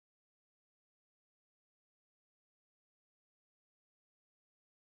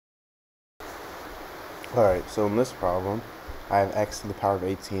Alright, so in this problem, I have x to the power of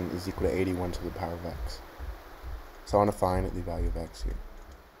 18 is equal to 81 to the power of x. So I want to find the value of x here.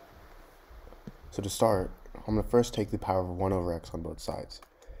 So to start, I'm going to first take the power of 1 over x on both sides.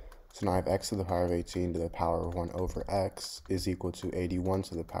 So now I have x to the power of 18 to the power of 1 over x is equal to 81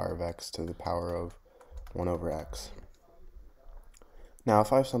 to the power of x to the power of 1 over x. Now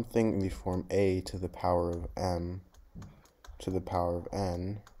if I have something in the form a to the power of m to the power of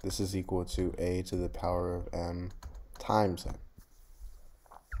n, this is equal to a to the power of m times n.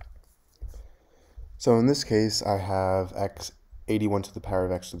 So in this case, I have 81 to the power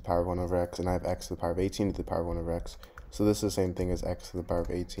of x to the power of 1 over x, and I have x to the power of 18 to the power of 1 over x. So this is the same thing as x to the power of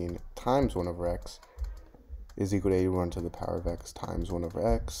 18 times 1 over x is equal to 81 to the power of x times 1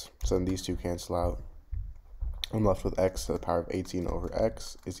 over x. So then these two cancel out. I'm left with x to the power of 18 over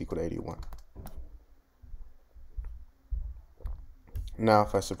x is equal to 81. Now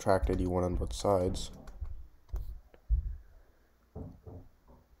if I subtract 81 on both sides,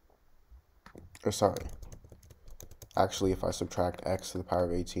 actually if I subtract x to the power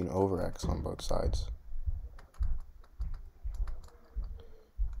of 18 over x on both sides,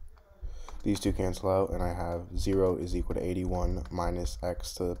 these two cancel out, and I have 0 is equal to 81 minus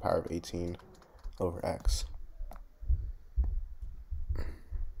x to the power of 18 over x.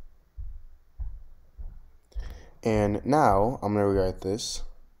 And now I'm going to rewrite this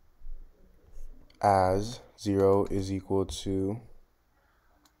as 0 is equal to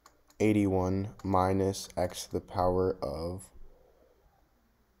 81 minus x to the power of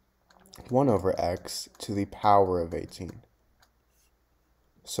 1 over x to the power of 18.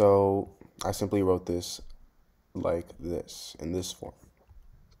 So I simply wrote this like this, in this form.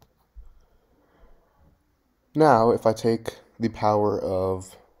 Now, if I take the power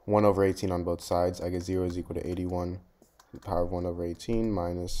of 1 over 18 on both sides, I get 0 is equal to 81 to the power of 1 over 18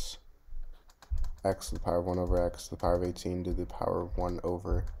 minus x to the power of 1 over x to the power of 18 to the power of 1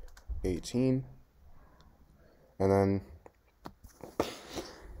 over 18. And then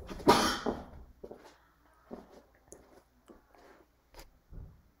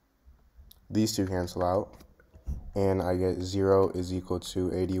these two cancel out, and I get 0 is equal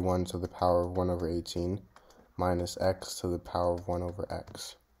to 81 to the power of 1 over 18 minus x to the power of 1 over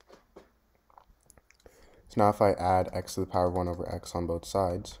x. So now if I add x to the power of 1 over x on both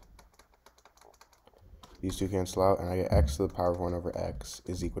sides, these two cancel out, and I get x to the power of 1 over x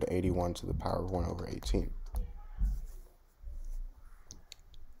is equal to 81 to the power of 1 over 18.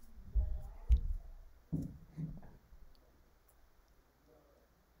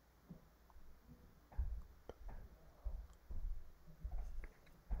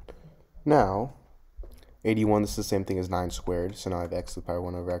 Now, 81, this is the same thing as 9 squared, so now I have x to the power of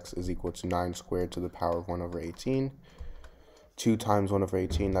 1 over x is equal to 9 squared to the power of 1 over 18. 2 times 1 over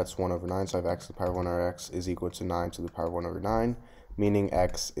 18, that's 1 over 9, so I have x to the power of 1 over x is equal to 9 to the power of 1 over 9, meaning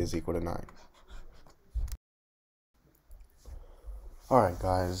x is equal to 9. Alright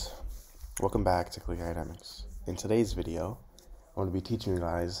guys, welcome back to Click Academics. In today's video, I'm going to be teaching you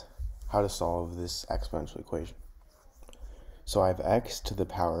guys how to solve this exponential equation. So I have x to the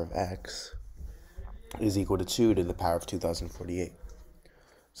power of x is equal to 2 to the power of 2048.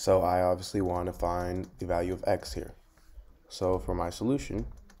 So I obviously want to find the value of x here. So for my solution,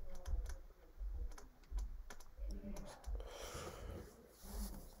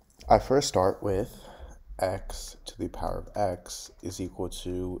 I first start with x to the power of x is equal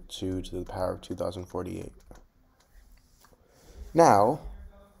to 2 to the power of 2048. Now,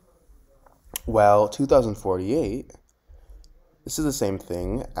 well, 2048, this is the same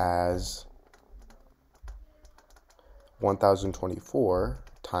thing as 1024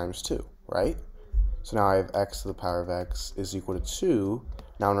 times 2, right? So now I have x to the power of x is equal to 2.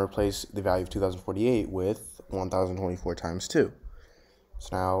 Now I'm going to replace the value of 2048 with 1024 times 2.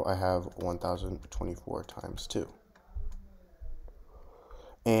 So now I have 1024 times 2.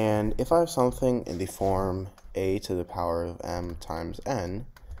 And if I have something in the form a to the power of m times n,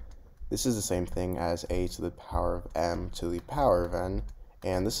 this is the same thing as a to the power of m to the power of n,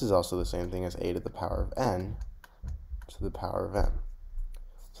 and this is also the same thing as a to the power of n to the power of m.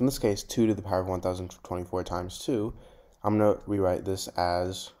 So in this case, 2 to the power of 1024 times 2, I'm going to rewrite this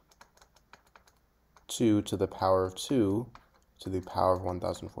as 2 to the power of 2 to the power of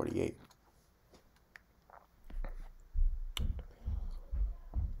 1048.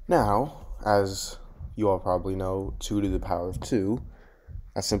 Now, as you all probably know, 2 to the power of 2,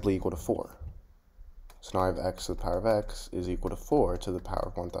 that's simply equal to 4. So now I have x to the power of x is equal to 4 to the power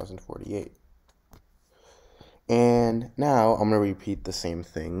of 1048. And now I'm going to repeat the same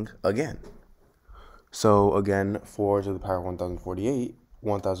thing again. So again, 4 to the power of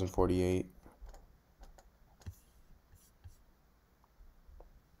 1048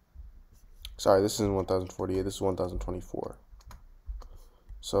 Sorry, this isn't 1048, this is 1024.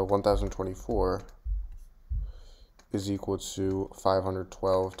 So 1024 is equal to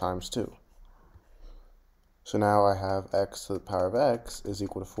 512 times 2. So now I have x to the power of x is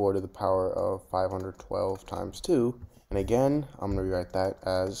equal to 4 to the power of 512 times 2. And again, I'm going to rewrite that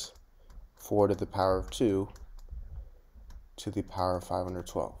as 4 to the power of 2 to the power of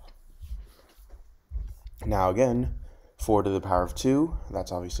 512. Now again, 4 to the power of 2,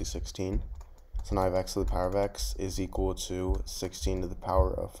 that's obviously 16. So now I have x to the power of x is equal to 16 to the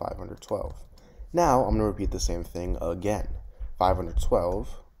power of 512. Now I'm going to repeat the same thing again. 512,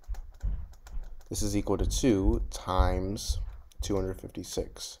 this is equal to 2 times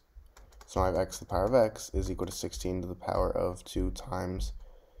 256. So now I have x to the power of x is equal to 16 to the power of 2 times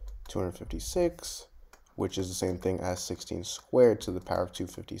 256, which is the same thing as 16 squared to the power of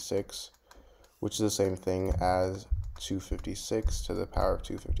 256, which is the same thing as 256 to the power of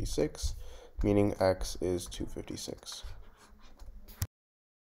 256, meaning x is 256.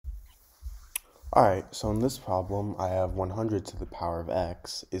 Alright, so in this problem, I have 100 to the power of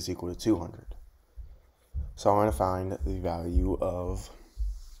x is equal to 200. So I'm going to find the value of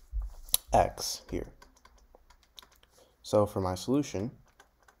x here. So for my solution,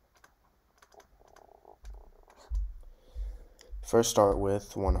 first start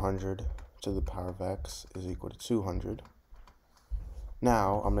with 100 to the power of x is equal to 200.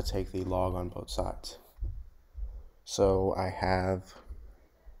 Now I'm going to take the log on both sides. So I have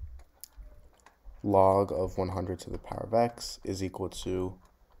log of 100 to the power of x is equal to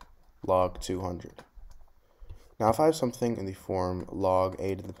log 200. Now if I have something in the form log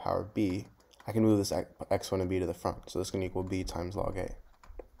a to the power of b, I can move this exponent b to the front. So this is going to equal b times log a.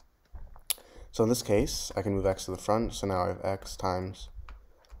 So in this case, I can move x to the front. So now I have x times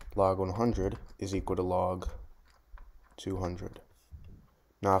log 100 is equal to log 200.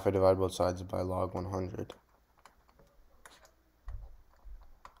 Now if I divide both sides by log 100,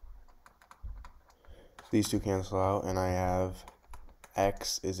 these two cancel out, and I have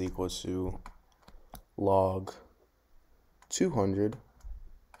x is equal to log 200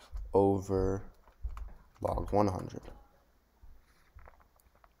 over log 100.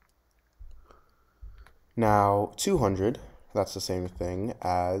 Now 200, that's the same thing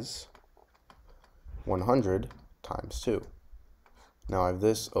as 100 times 2. Now I have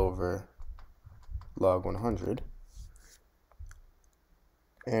this over log 100.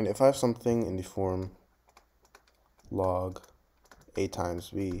 And if I have something in the form log a times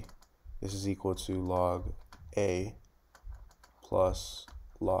b, this is equal to log a plus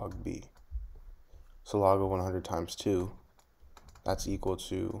log b. So log of 100 times 2, that's equal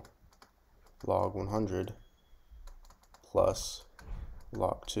to log 100 plus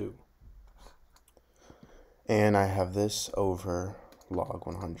log 2. And I have this over log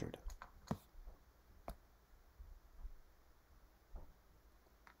 100.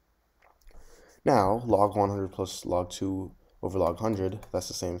 Now, log 100 plus log 2 over log 100, that's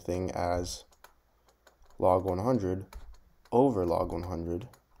the same thing as log 100 over log 100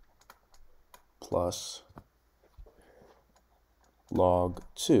 plus log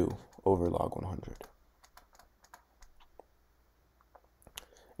 2 over log 100.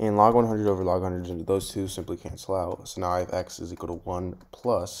 And log 100 over log 100, those two simply cancel out. So now I have x is equal to 1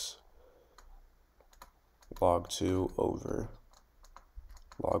 plus log 2 over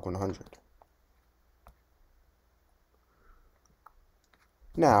log 100.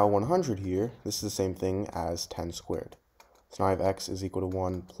 Now 100 here, this is the same thing as 10 squared. So now I have x is equal to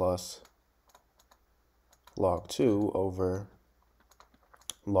 1 plus log 2 over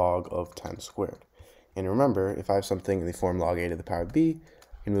log of 10 squared. And remember, if I have something in the form log a to the power of b,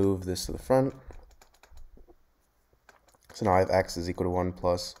 I can move this to the front. So now I have x is equal to 1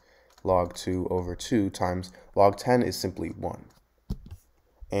 plus log 2 over 2 times log 10 is simply 1.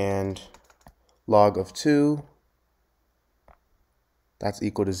 And log of 2, that's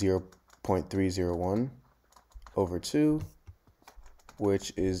equal to 0.301 over 2,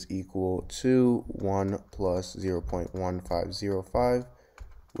 which is equal to 1 plus 0.1505,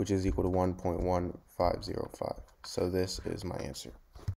 which is equal to 1.1505. So this is my answer.